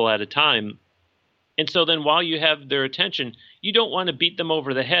one table at a time. And so then while you have their attention, you don't want to beat them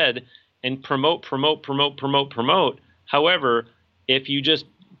over the head and promote. However, if you just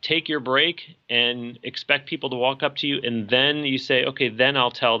take your break and expect people to walk up to you and then you say, okay, then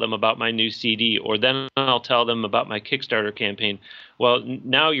I'll tell them about my new CD, or then I'll tell them about my Kickstarter campaign. Well,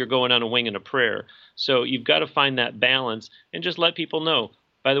 now you're going on a wing and a prayer. So you've got to find that balance and just let people know.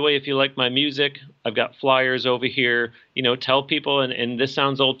 By the way, if you like my music, I've got flyers over here. Tell people, and this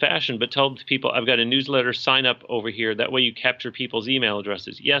sounds old-fashioned, but tell people I've got a newsletter sign up over here. That way you capture people's email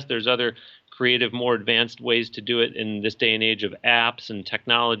addresses. Yes, there's other creative, more advanced ways to do it in this day and age of apps and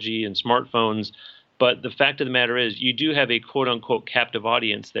technology and smartphones. But the fact of the matter is, you do have a quote-unquote captive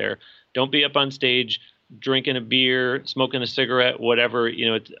audience there. Don't be up on stage drinking a beer, smoking a cigarette, whatever.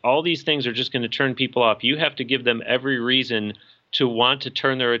 All these things are just going to turn people off. You have to give them every reason to want to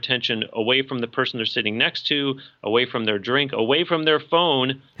turn their attention away from the person they're sitting next to, away from their drink, away from their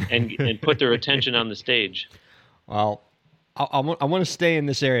phone, and put their attention on the stage. Well, I want to stay in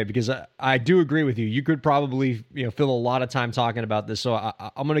this area because I do agree with you. You could probably fill a lot of time talking about this. So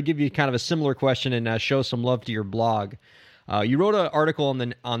I'm going to give you kind of a similar question and show some love to your blog. You wrote an article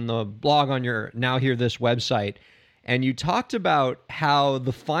on the blog on your Now Hear This website, and you talked about how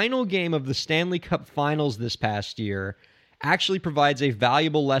the final game of the Stanley Cup Finals this past year actually provides a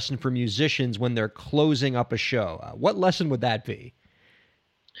valuable lesson for musicians when they're closing up a show. What lesson would that be?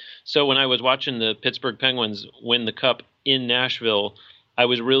 So when I was watching the Pittsburgh Penguins win the Cup in Nashville, I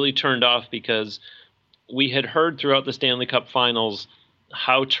was really turned off because we had heard throughout the Stanley Cup Finals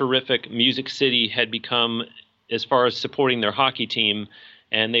how terrific Music City had become as far as supporting their hockey team,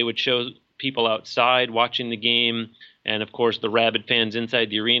 and they would show people outside watching the game, and of course the rabid fans inside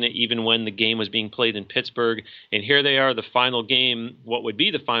the arena, even when the game was being played in Pittsburgh. And here they are, the final game, what would be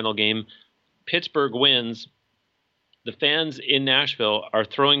the final game. Pittsburgh wins. The fans in Nashville are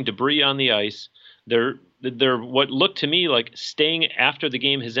throwing debris on the ice. They're what looked to me like staying after the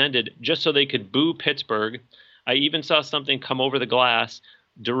game has ended just so they could boo Pittsburgh. I even saw something come over the glass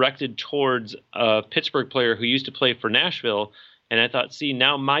directed towards a Pittsburgh player who used to play for Nashville. And I thought, see,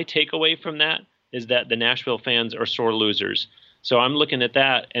 now my takeaway from that is that the Nashville fans are sore losers. So I'm looking at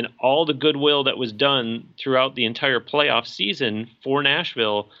that, and all the goodwill that was done throughout the entire playoff season for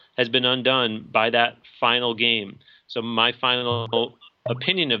Nashville has been undone by that final game. So my final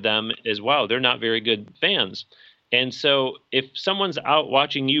opinion of them is, wow, they're not very good fans. And so if someone's out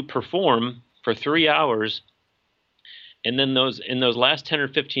watching you perform for 3 hours, and then in those last 10 or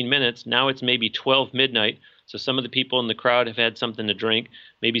 15 minutes, now it's maybe 12 midnight, so some of the people in the crowd have had something to drink.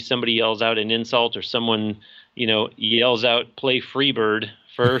 Maybe somebody yells out an insult, or someone, yells out, play Freebird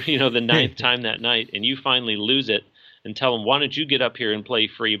for, the ninth time that night, and you finally lose it and tell them, why don't you get up here and play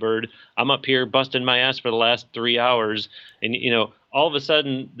Freebird? I'm up here busting my ass for the last 3 hours. And, all of a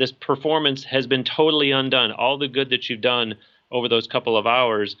sudden, this performance has been totally undone. All the good that you've done over those couple of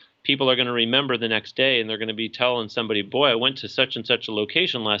hours, people are going to remember the next day, and they're going to be telling somebody, boy, I went to such and such a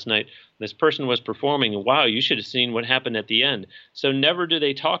location last night. This person was performing, and wow, you should have seen what happened at the end. So never do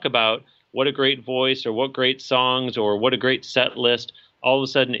they talk about what a great voice or what great songs or what a great set list. All of a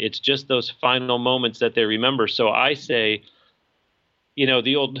sudden, it's just those final moments that they remember. So I say,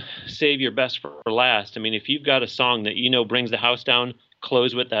 the old save your best for last. I mean, if you've got a song that brings the house down,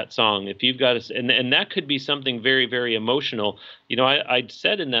 close with that song. If you've got and that could be something very, very emotional. I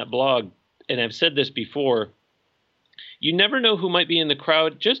said in that blog, and I've said this before, you never know who might be in the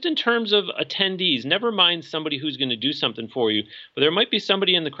crowd, just in terms of attendees. Never mind somebody who's going to do something for you, but there might be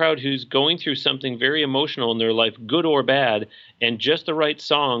somebody in the crowd who's going through something very emotional in their life, good or bad, and just the right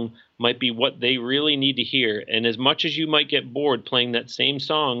song might be what they really need to hear. And as much as you might get bored playing that same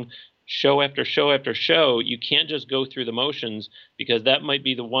song show after show after show, you can't just go through the motions, because that might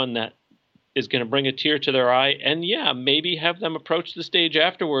be the one that is going to bring a tear to their eye, and maybe have them approach the stage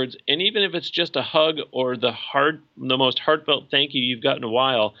afterwards. And even if it's just a hug or the most heartfelt thank you you've got in a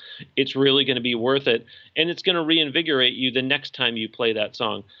while, it's really going to be worth it. And it's going to reinvigorate you the next time you play that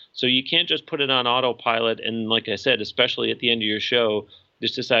song. So you can't just put it on autopilot. And like I said, especially at the end of your show,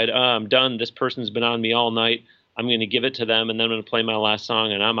 just decide, I'm done. This person's been on me all night. I'm going to give it to them, and then I'm going to play my last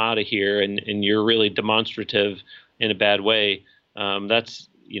song, and I'm out of here. And you're really demonstrative in a bad way. That's,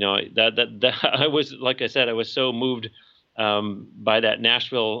 that I was, like I said, I was so moved by that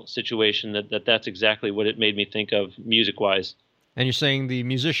Nashville situation that's exactly what it made me think of music-wise. And you're saying the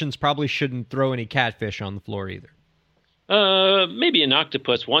musicians probably shouldn't throw any catfish on the floor either? Maybe an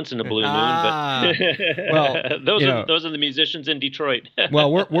octopus once in a blue moon, but well, those are the musicians in Detroit.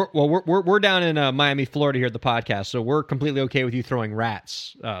 Well, we're down in Miami, Florida here at the podcast, so we're completely okay with you throwing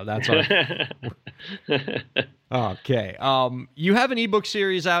rats. That's all. Okay. You have an ebook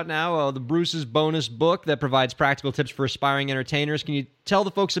series out now, the Bruce's Bonus Book, that provides practical tips for aspiring entertainers. Can you tell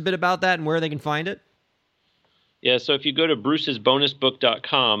the folks a bit about that and where they can find it? Yeah, so if you go to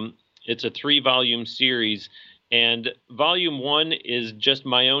brucesbonusbook.com, it's a 3-volume series. And volume 1 is just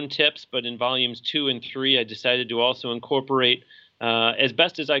my own tips, but in volumes 2 and 3, I decided to also incorporate, as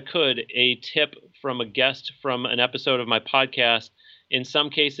best as I could, a tip from a guest from an episode of my podcast. In some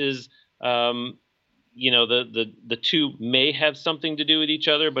cases, the two may have something to do with each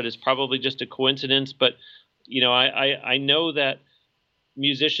other, but it's probably just a coincidence. But, I know that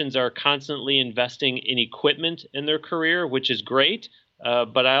musicians are constantly investing in equipment in their career, which is great.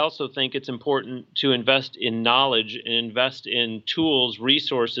 But I also think it's important to invest in knowledge and invest in tools,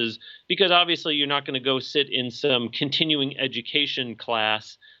 resources, because obviously you're not going to go sit in some continuing education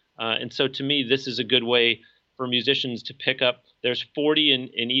class. And so to me, this is a good way for musicians to pick up. There's 40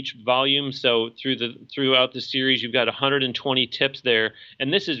 in each volume. So throughout the series, you've got 120 tips there.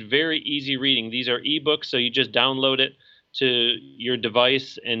 And this is very easy reading. These are ebooks, so you just download it to your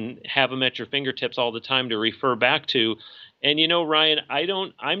device and have them at your fingertips all the time to refer back to. And Ryan,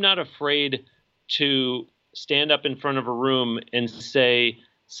 I'm not afraid to stand up in front of a room and say,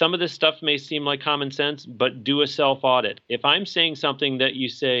 some of this stuff may seem like common sense, but do a self-audit. If I'm saying something that you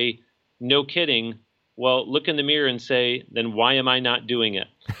say, no kidding, well, look in the mirror and say, then why am I not doing it?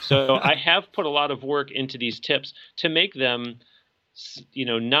 So I have put a lot of work into these tips to make them,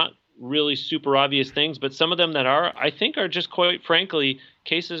 not really super obvious things, but some of them that are, I think, are just quite frankly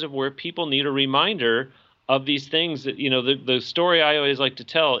cases of where people need a reminder of these things. That the story I always like to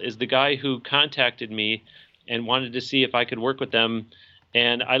tell is the guy who contacted me and wanted to see if I could work with them,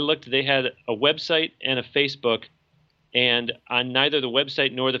 and I looked. They had a website and a Facebook, and on neither the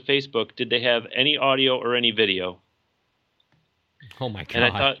website nor the Facebook did they have any audio or any video. Oh my God! And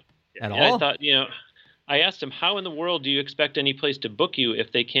I thought, all? I thought, I asked him, how in the world do you expect any place to book you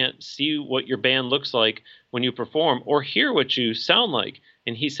if they can't see what your band looks like when you perform or hear what you sound like?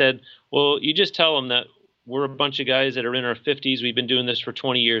 And he said, well, you just tell them that we're a bunch of guys that are in our 50s. We've been doing this for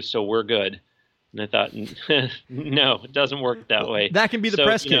 20 years, so we're good. And I thought, no, it doesn't work that way. That can be the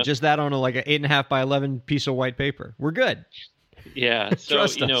press kit, just that on an 8.5 by 11 piece of white paper. We're good. Yeah. So,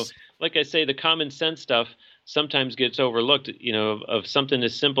 Trust us. like I say, the common sense stuff sometimes gets overlooked, of something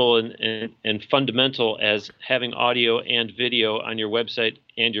as simple and fundamental as having audio and video on your website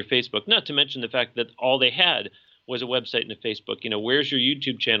and your Facebook, not to mention the fact that all they had was a website and a Facebook. Where's your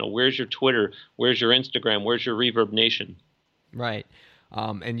YouTube channel? Where's your Twitter? Where's your Instagram? Where's your Reverb Nation? Right.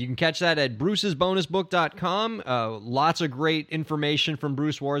 And you can catch that at brucesbonusbook.com. Lots of great information from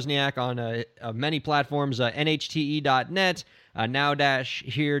Bruce Wawrzyniak on many platforms, nhte.net,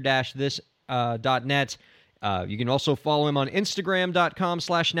 now-here-this.net. You can also follow him on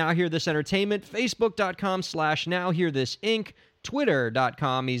Instagram.com/NowHearThisEntertainment, Facebook.com/NowHearThisInc,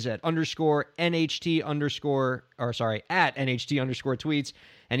 Twitter.com. He's at at NHT underscore tweets.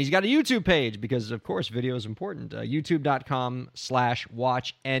 And he's got a YouTube page because, of course, video is important.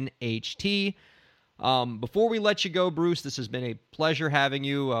 YouTube.com/WatchNHT. Before we let you go, Bruce, this has been a pleasure having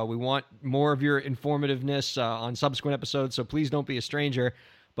you. We want more of your informativeness on subsequent episodes, so please don't be a stranger.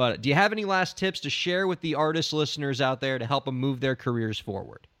 But do you have any last tips to share with the artist listeners out there to help them move their careers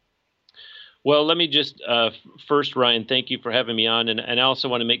forward? Well, let me just first, Ryan, thank you for having me on. And I also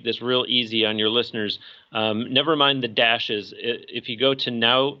want to make this real easy on your listeners. Never mind the dashes. If you go to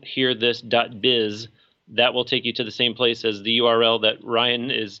nowhearthis.biz, that will take you to the same place as the URL that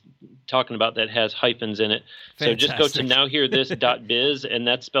Ryan is talking about that has hyphens in it. Fantastic. So just go to nowhearthis.biz, and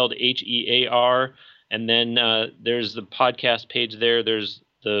that's spelled HEAR. And then there's the podcast page there. There's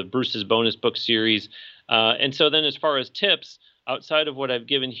the Bruce's bonus book series. And so then as far as tips, outside of what I've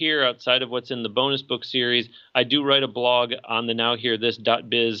given here, outside of what's in the bonus book series, I do write a blog on the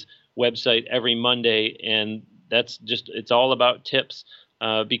nowhearthis.biz website every Monday, and that's just, it's all about tips.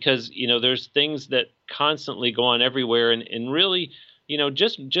 Because, there's things that constantly go on everywhere, and really,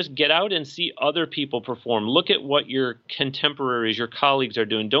 just get out and see other people perform. Look at what your contemporaries, your colleagues are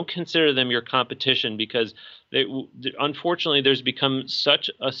doing. Don't consider them your competition, because unfortunately there's become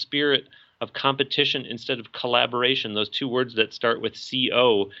such a spirit of competition instead of collaboration, those two words that start with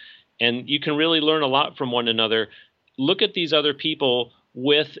CO. And you can really learn a lot from one another. Look at these other people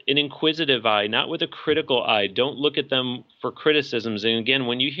with an inquisitive eye, not with a critical eye. Don't look at them for criticisms. And again,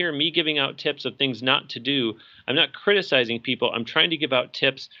 when you hear me giving out tips of things not to do, I'm not criticizing people. I'm trying to give out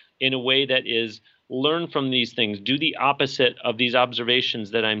tips in a way that is, learn from these things. Do the opposite of these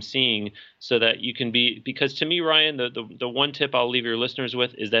observations that I'm seeing, so that you can be, because to me, Ryan, the one tip I'll leave your listeners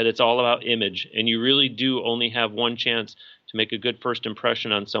with is that it's all about image. And you really do only have one chance to make a good first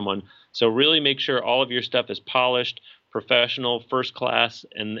impression on someone. So really make sure all of your stuff is polished, professional, first class,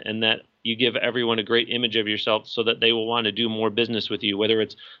 and that you give everyone a great image of yourself, so that they will want to do more business with you, whether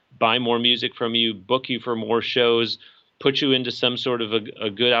it's buy more music from you, book you for more shows, put you into some sort of a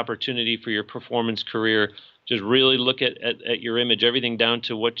good opportunity for your performance career. Just really look at your image, everything down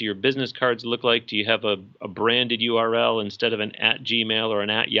to, what do your business cards look like? Do you have a branded URL instead of an @Gmail or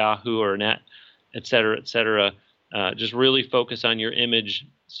an @Yahoo or an @ et cetera, et cetera? Just really focus on your image,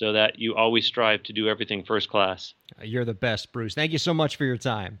 so that you always strive to do everything first class. You're the best, Bruce. Thank you so much for your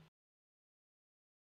time.